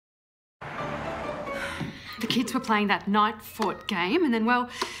The kids were playing that night fort game and then, well,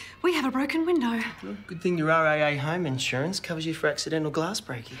 we have a broken window. Well, good thing your RAA home insurance covers you for accidental glass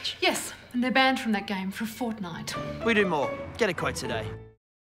breakage. Yes, and they're banned from that game for a fortnight. We do more. Get a quote today.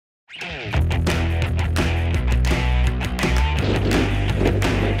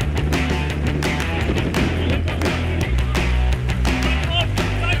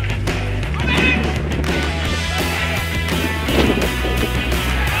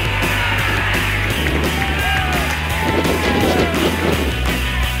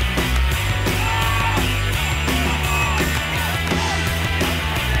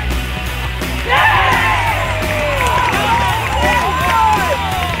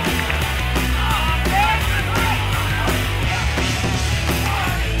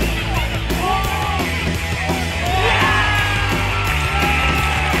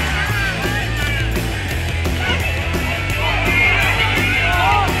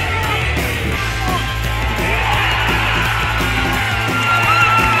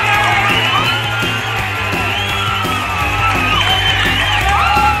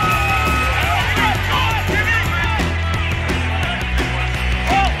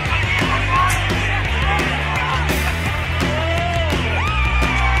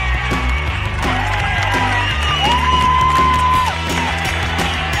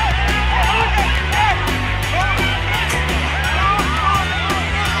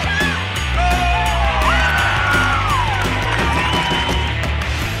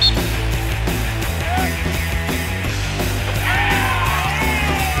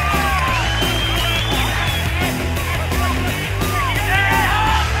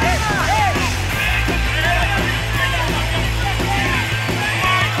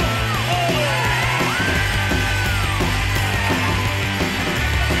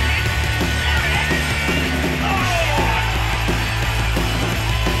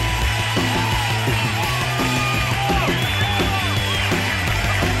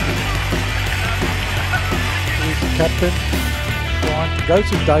 Captain, Brian, goes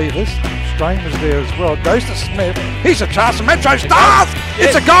to Davis, Strain was there as well, goes to Smith, here's a chance for MetroStars,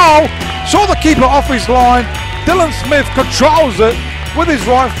 it's a goal, saw the keeper off his line, Dylan Smith controls it with his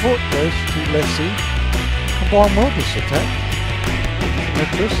right foot, goes to Lessie, combined well this attack,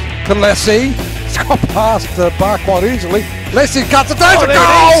 Metros, to Lessie, it's got past the bar quite easily, Lessie cuts it, there's a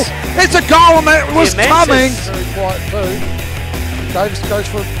goal, it's a goal and that was coming, very quiet too. Davis goes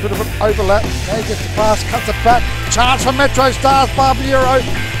for a bit of an overlap. Now he gets the pass, cuts it back. Chance for MetroStars. Barbiero.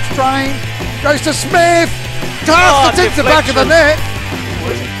 Strain. Goes to Smith. Task to tip the back of the net.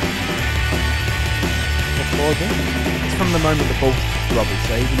 It's from the moment the ball Robbie,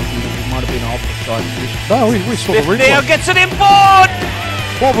 so even if he might have been off the side position. No, we saw the replay. Now gets it in board!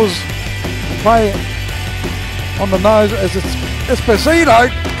 What was the play on the nose as it's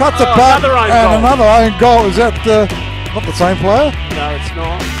Esposito cuts it back. Another own goal. Is that not the same player? No, it's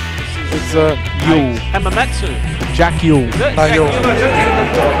not. It's Yule. Hamamatsu. Jack Yule. No, Yule.